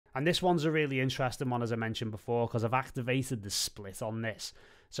And this one's a really interesting one, as I mentioned before, because I've activated the split on this.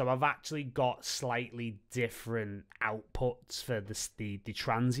 So I've actually got slightly different outputs for the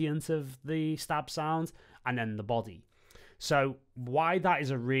transient of the stab sound and then the body. So why that is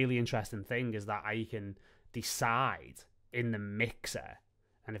a really interesting thing is that I can decide in the mixer,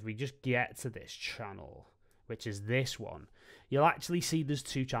 and if we just get to this channel, which is this one, you'll actually see there's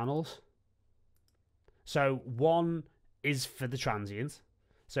two channels. So one is for the transient.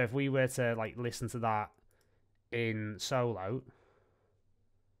 So if we were to like listen to that in solo,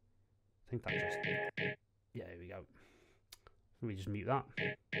 I think that just, yeah, here we go. Let me just mute that.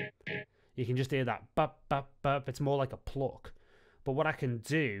 You can just hear that bup, bup, bup. It's more like a pluck. But what I can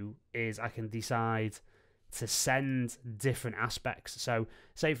do is I can decide to send different aspects. So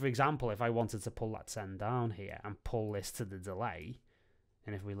say, for example, if I wanted to pull that send down here and pull this to the delay,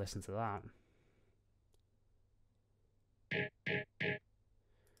 and if we listen to that,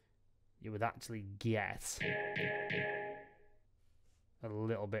 you would actually get a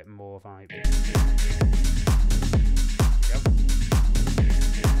little bit more vibe.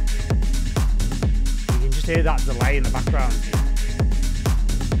 You can just hear that delay in the background.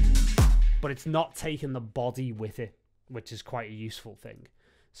 But it's not taking the body with it, which is quite a useful thing.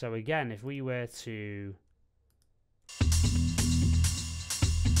 So again, if we were to...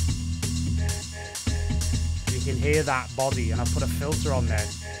 You can hear that body, and I've put a filter on there.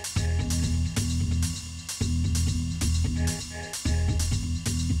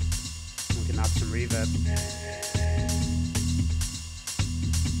 We can add some reverb.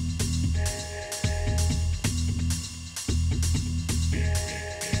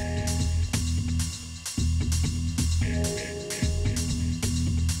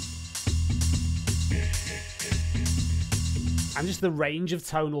 And just the range of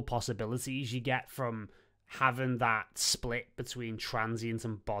tonal possibilities you get from having that split between transient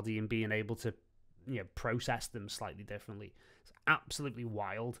and body and being able to, you know, process them slightly differently. It's absolutely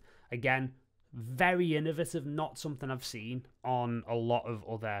wild. Again, very innovative, not something I've seen on a lot of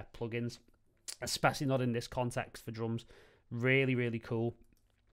other plugins, especially not in this context for drums. Really, really cool.